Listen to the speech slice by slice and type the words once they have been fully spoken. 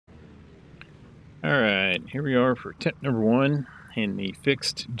All right, here we are for tip number 1 in the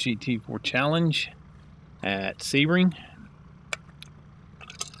fixed GT4 challenge at Sebring.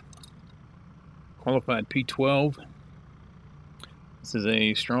 Qualified P12. This is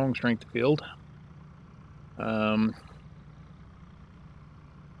a strong strength field. A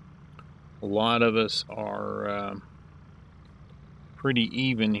lot of us are pretty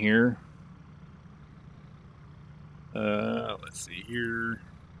even here. Let's see here.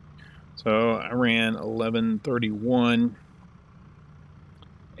 So I ran 11:31,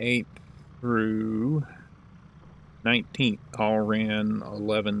 8th through 19th. All ran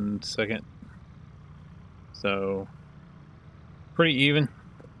 11 second. So pretty even.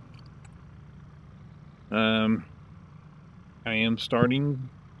 I am starting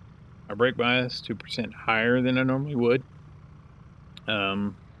my brake bias 2% higher than I normally would.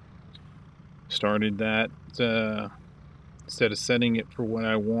 Started that instead of setting it for what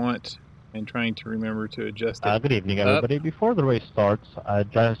I want and trying to remember to adjust it. Good evening, everybody. Before the race starts,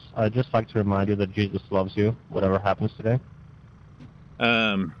 I'd just like to remind you that Jesus loves you, whatever happens today.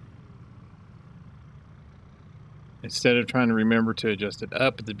 Instead of trying to remember to adjust it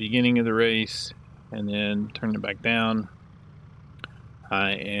up at the beginning of the race and then turn it back down,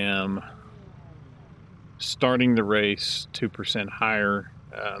 I am starting the race 2% higher,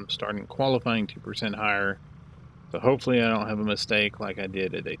 starting qualifying 2% higher. So hopefully I don't have a mistake like I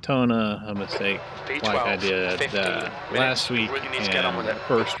did at Daytona, a mistake like I did last week in the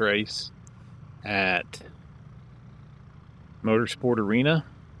first race at Motorsport Arena.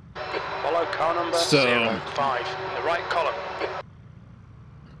 Follow car number 05 in the right column.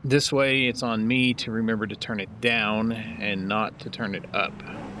 This way it's on me to remember to turn it down and not to turn it up.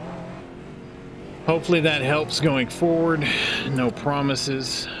 Hopefully that helps going forward. No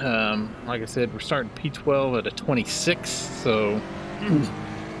promises. Like I said, we're starting P12 at a 26, so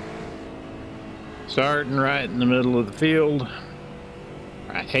starting right in the middle of the field.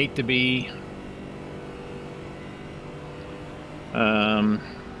 I hate to be.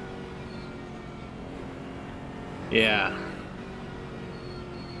 Yeah.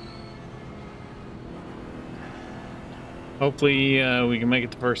 Hopefully we can make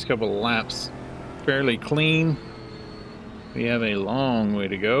it the first couple of laps fairly clean. We have a long way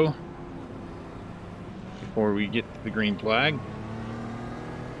to go before we get to the green flag.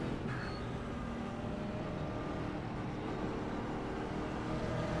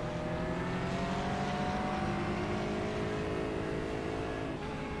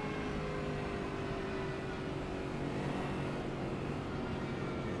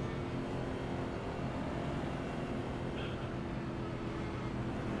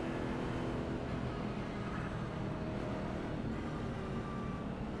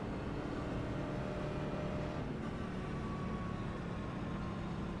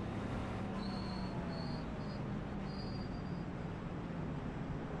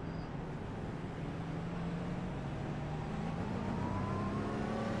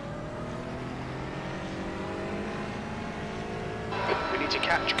 To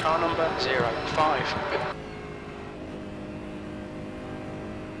catch car number 05.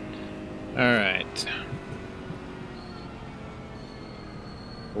 Alright.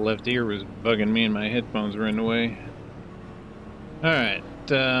 The left ear was bugging me and my headphones were in the way. Alright.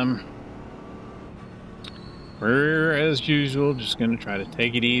 We're, as usual, just going to try to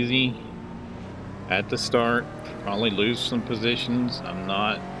take it easy at the start. Probably lose some positions. I'm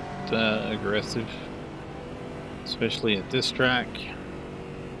not aggressive, especially at this track.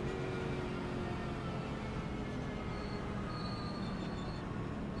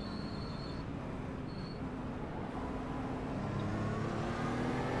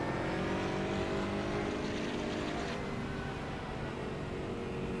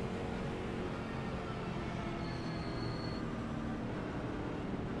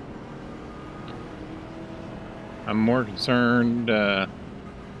 I'm more concerned the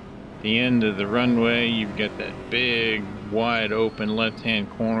end of the runway, you've got that big wide open left hand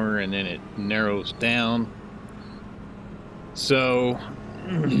corner and then it narrows down. So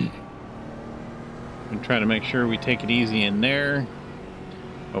I'm trying to make sure we take it easy in there.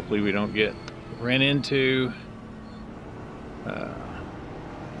 Hopefully we don't get ran into.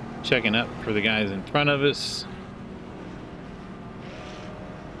 Checking up for the guys in front of us.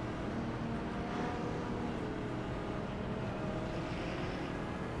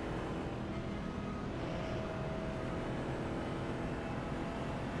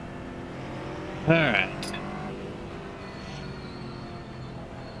 All right.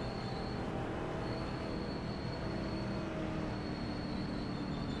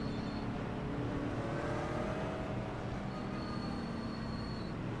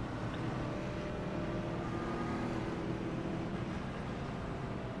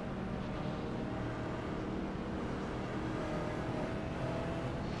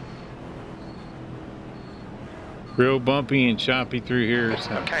 Real bumpy and choppy through here,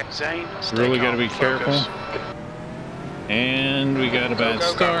 so okay, Zane, really got to be careful. And we got a bad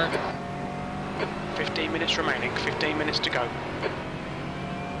start. 15 minutes remaining, 15 minutes to go.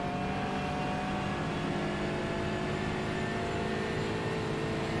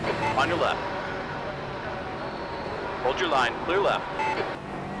 On your left. Hold your line, clear left.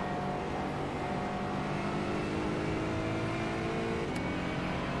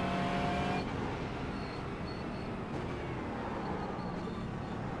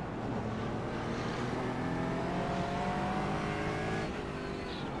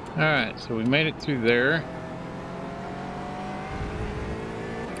 Alright, so we made it through there.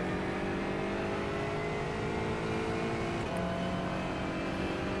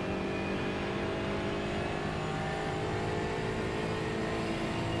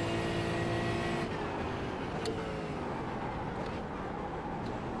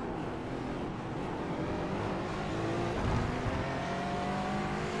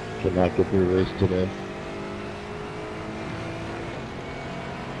 Cannot get through race today.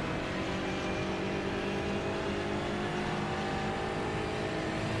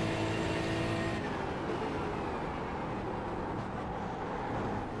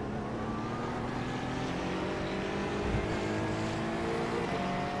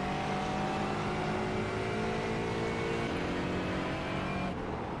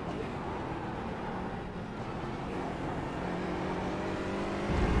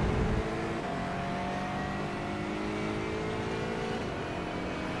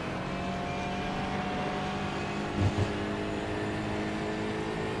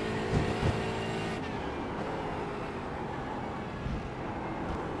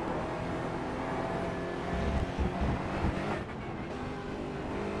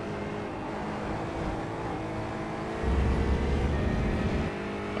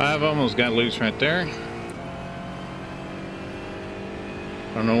 I've almost got loose right there.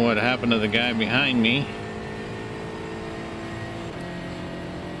 Don't know what happened to the guy behind me.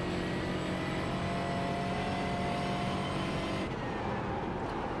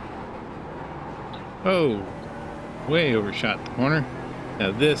 Oh, way overshot the corner.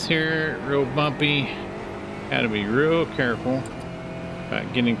 Now this here, real bumpy. Got to be real careful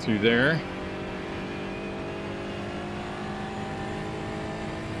about getting through there.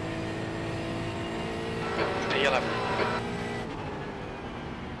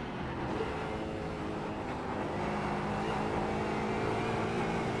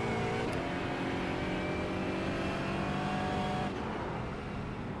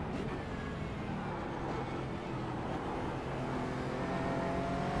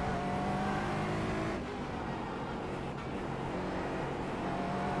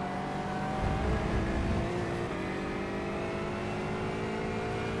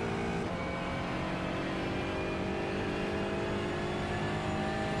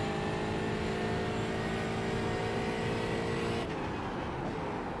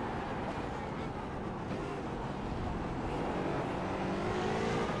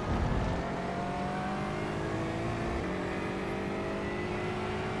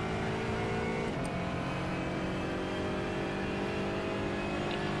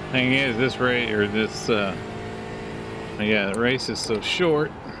 Thing is, this race or this, the race is so short,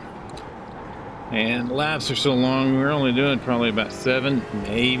 and laps are so long. We're only doing probably about 7,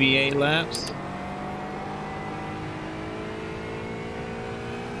 maybe 8 laps.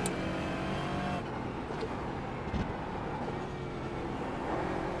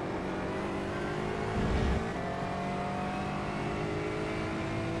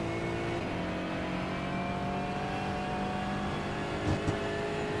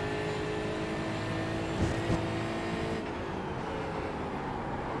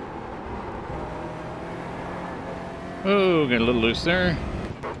 Oh, got a little loose there.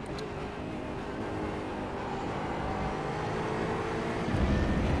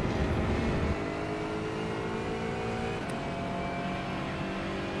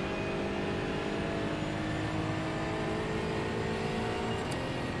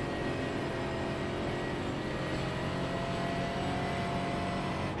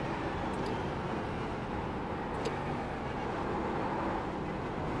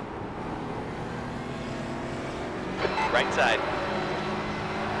 Right side.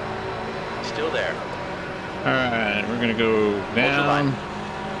 Still there. Alright, we're gonna go down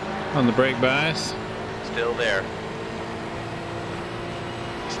on the brake bias. Still there.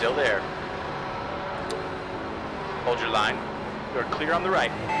 Still there. Hold your line. You're clear on the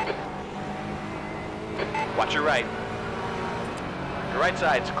right. Watch your right. Your right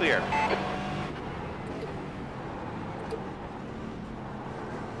side's clear.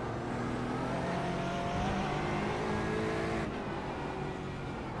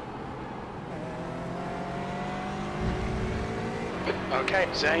 Okay,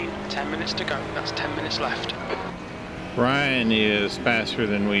 Zane, 10 minutes to go. That's 10 minutes left. Brian is faster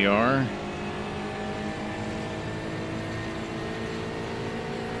than we are.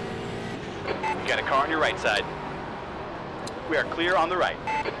 You got a car on your right side. We are clear on the right.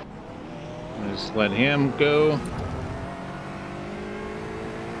 Just let him go.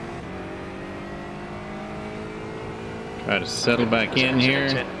 Try to settle back in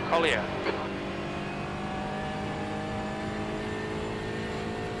here. Collier.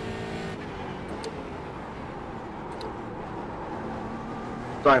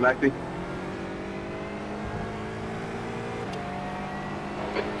 Sorry, Maxie.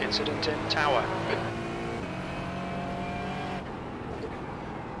 Incident in Tower.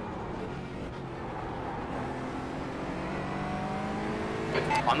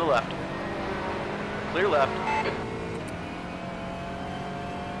 On the left. Clear left.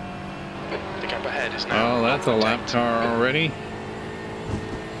 The gap ahead is now. Oh, that's a lap car already.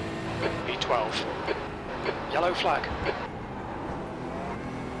 B12. Yellow flag.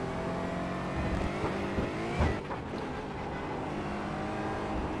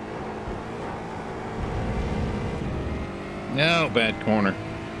 No, bad corner.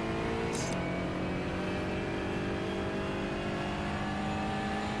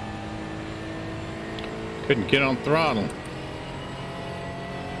 Couldn't get on throttle.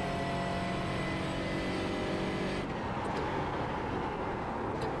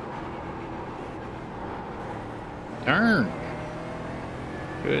 Turn.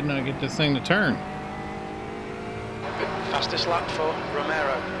 Could not get this thing to turn. Fastest lap for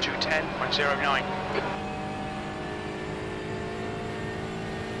Romero, 2:10.09.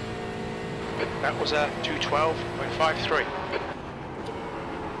 That was a 2:12.53.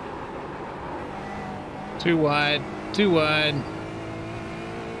 Too wide, too wide.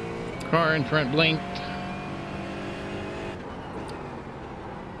 Car in front blinked.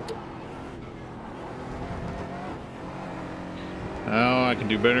 Oh, I can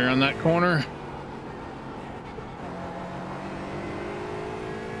do better on that corner.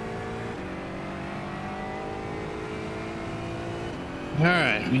 All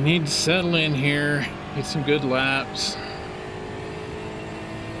right, we need to settle in here, get some good laps.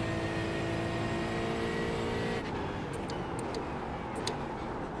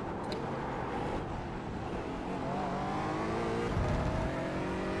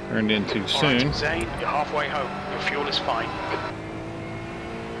 Turned in too soon. All right, Zane, you're halfway home. Your fuel is fine.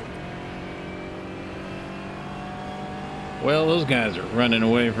 Well, those guys are running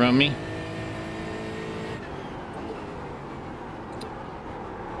away from me.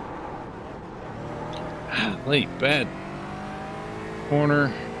 Late, bad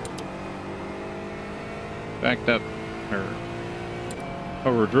corner. Backed up, or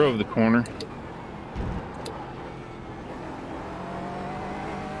overdrove the corner.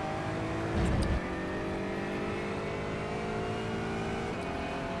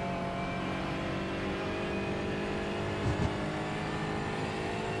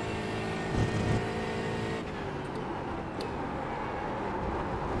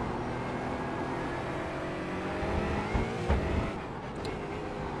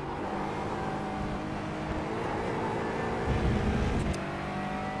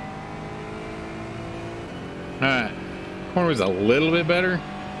 Alright, corner was a little bit better,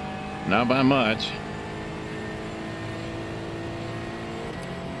 not by much.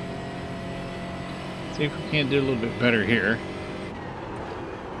 See if we can't do a little bit better here.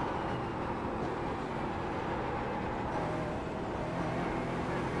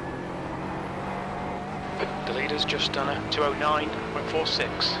 The leader's just done a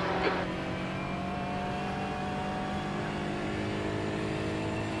 2:09.46.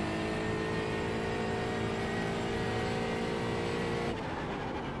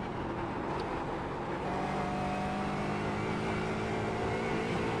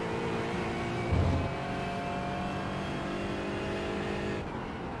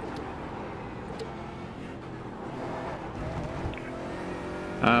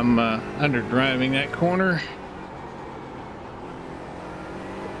 I'm under driving that corner.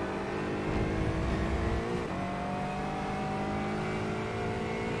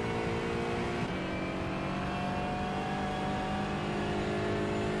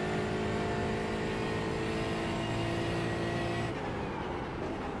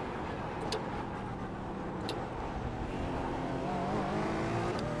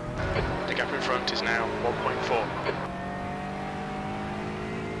 The gap in front is now 1.4.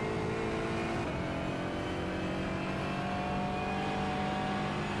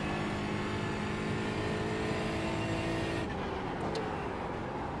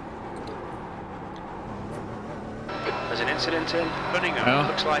 There's an incident in Cunningham. Well,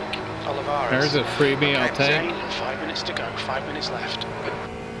 Looks like Olivares. There's a freebie I'll take. Zane, 5 minutes to go. 5 minutes left.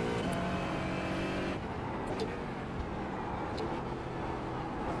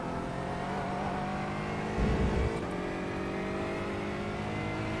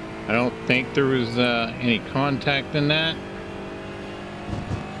 I don't think there was any contact in that.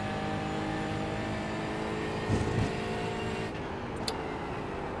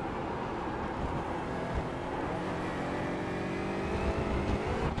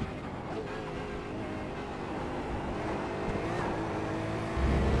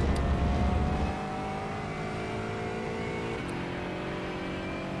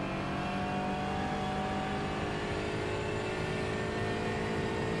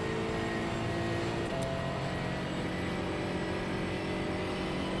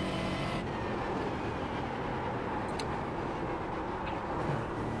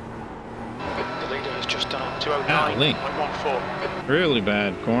 Just done up 209.14. Really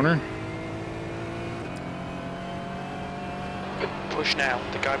bad corner. Push now.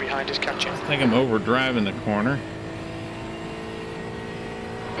 The guy behind is catching. I think I'm overdriving the corner.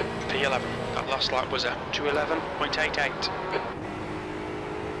 P11. That last lap was a 211.88.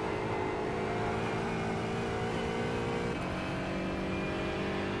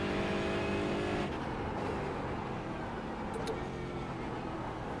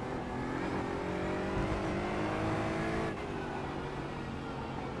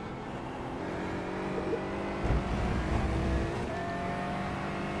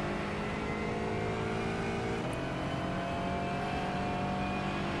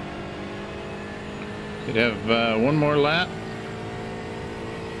 Could have one more lap.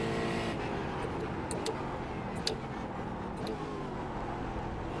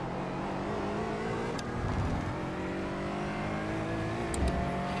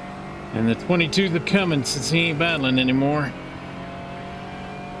 And the 22's are coming since he ain't battling anymore.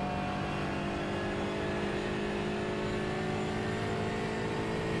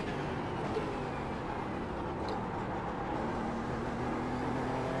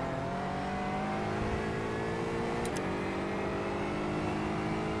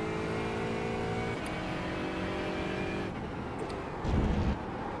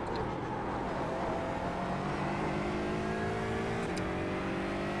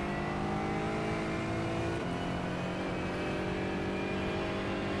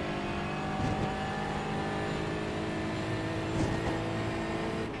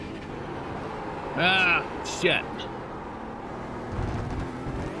 Ah, shit.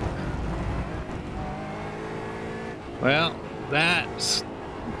 Well, that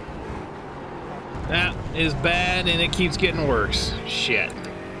is bad, and it keeps getting worse. Shit.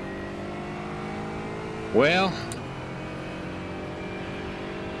 Well,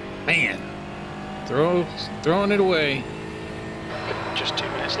 man, throwing it away. Just 2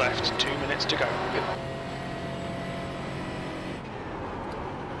 minutes left. 2 minutes to go.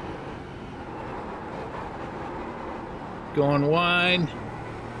 Going wide.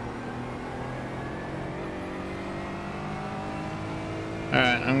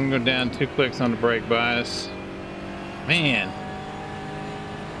 Alright, I'm gonna go down 2 clicks on the brake bias. Man,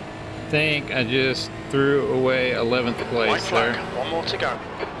 I think I just threw away 11th place White flag. there. One more to go.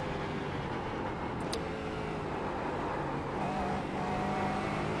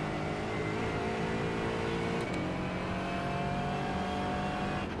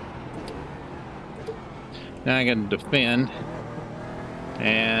 Now I gotta defend,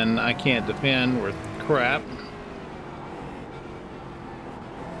 and I can't defend worth crap.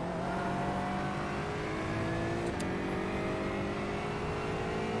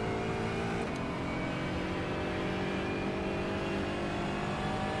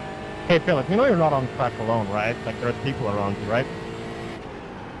 Hey Philip, you know you're not on track alone, right? Like there are people around you, right?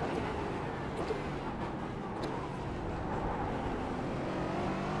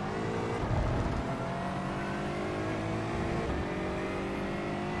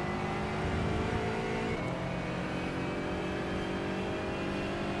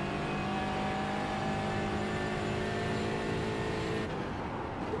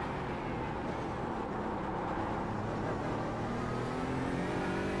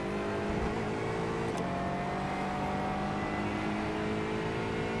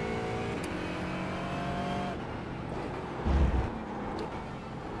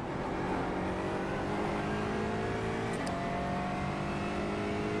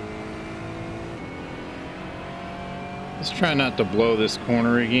 Let's try not to blow this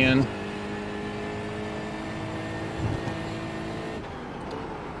corner again.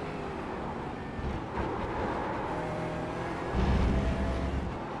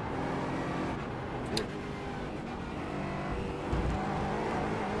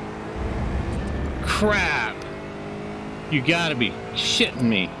 crap! You gotta be shitting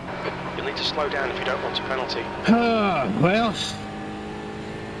me. You'll need to slow down if you don't want a penalty. Well.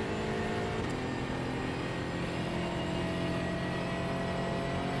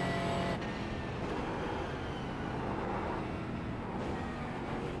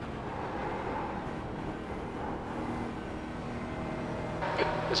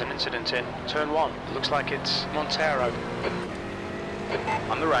 There's an incident in turn 1. It looks like it's Montero.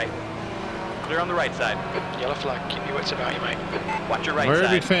 On the right. Clear on the right side. Yellow flag, keep your wits about you, mate. Watch your right Where side.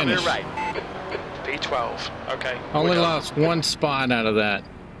 did we finish? Clear right. P12. Okay. Only lost one spot out of that.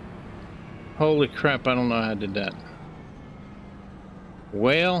 Holy crap, I don't know how I did that.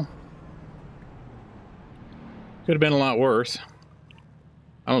 Well, could have been a lot worse.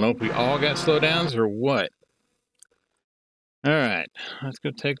 I don't know if we all got slowdowns or what. All right, let's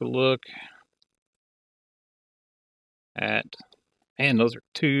go take a look at... Man, those are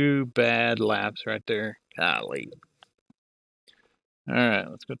 2 bad laps right there. Golly. All right,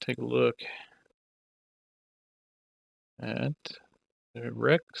 let's go take a look at the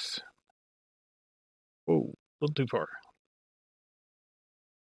wrecks. Oh, a little too far.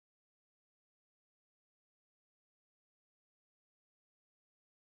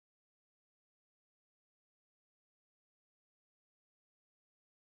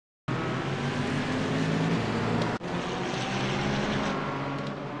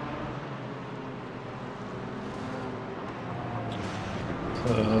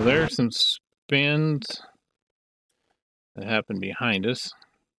 So there's some spins that happened behind us.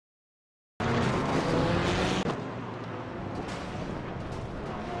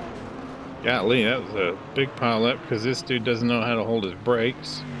 Golly, that was a big pile up because this dude doesn't know how to hold his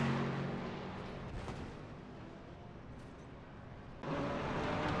brakes.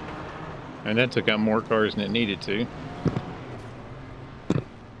 And that took out more cars than it needed to.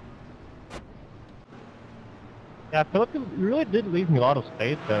 Yeah, Philip, you really did leave me a lot of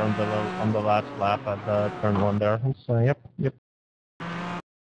space there on the last lap at turn 1 there. So, yep.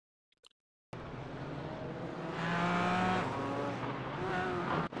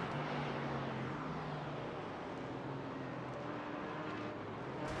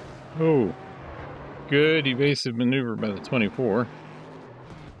 Oh, good evasive maneuver by the 24.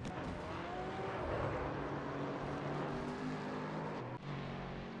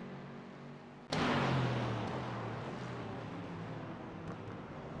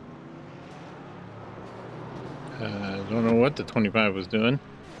 Don't know what the 25 was doing.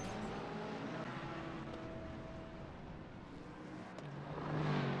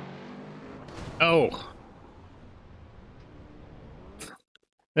 Oh,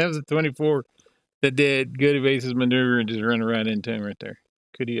 that was a 24 that did good evasive maneuver and just ran right into him right there.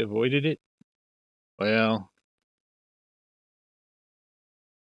 Could he avoided it? Well,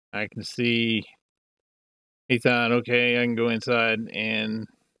 I can see he thought, okay, I can go inside, and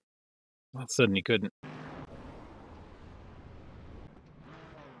all of a sudden he couldn't.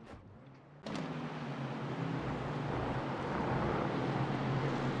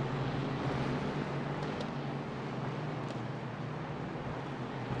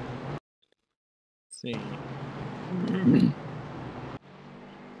 See.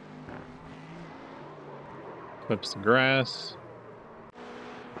 Clips the grass.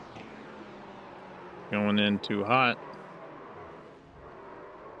 Going in too hot.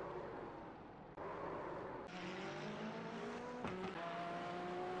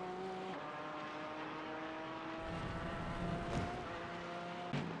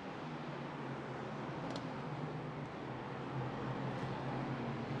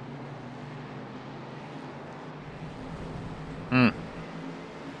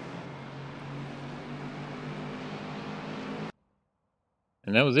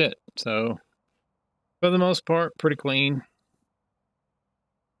 And that was it. So, for the most part, pretty clean.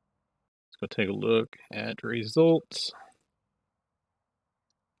 Let's go take a look at results.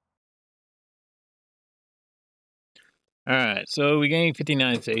 All right, so we gained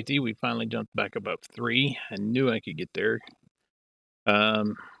 59 safety. We finally jumped back above 3. I knew I could get there.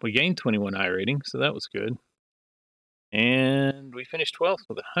 We gained 21 I rating, so that was good. And we finished 12th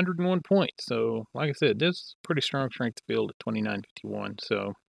with 101 points. So, like I said, this is pretty strong strength of field at 29.51.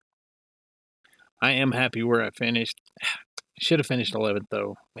 So, I am happy where I finished. Should have finished 11th,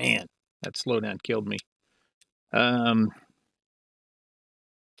 though. Man, that slowdown killed me. But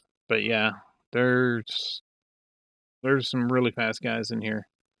yeah, there's some really fast guys in here.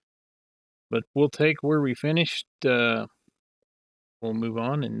 But we'll take where we finished. We'll move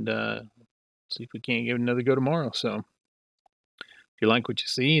on and see if we can't give it another go tomorrow. So, if you like what you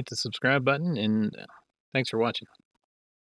see, hit the subscribe button, and thanks for watching.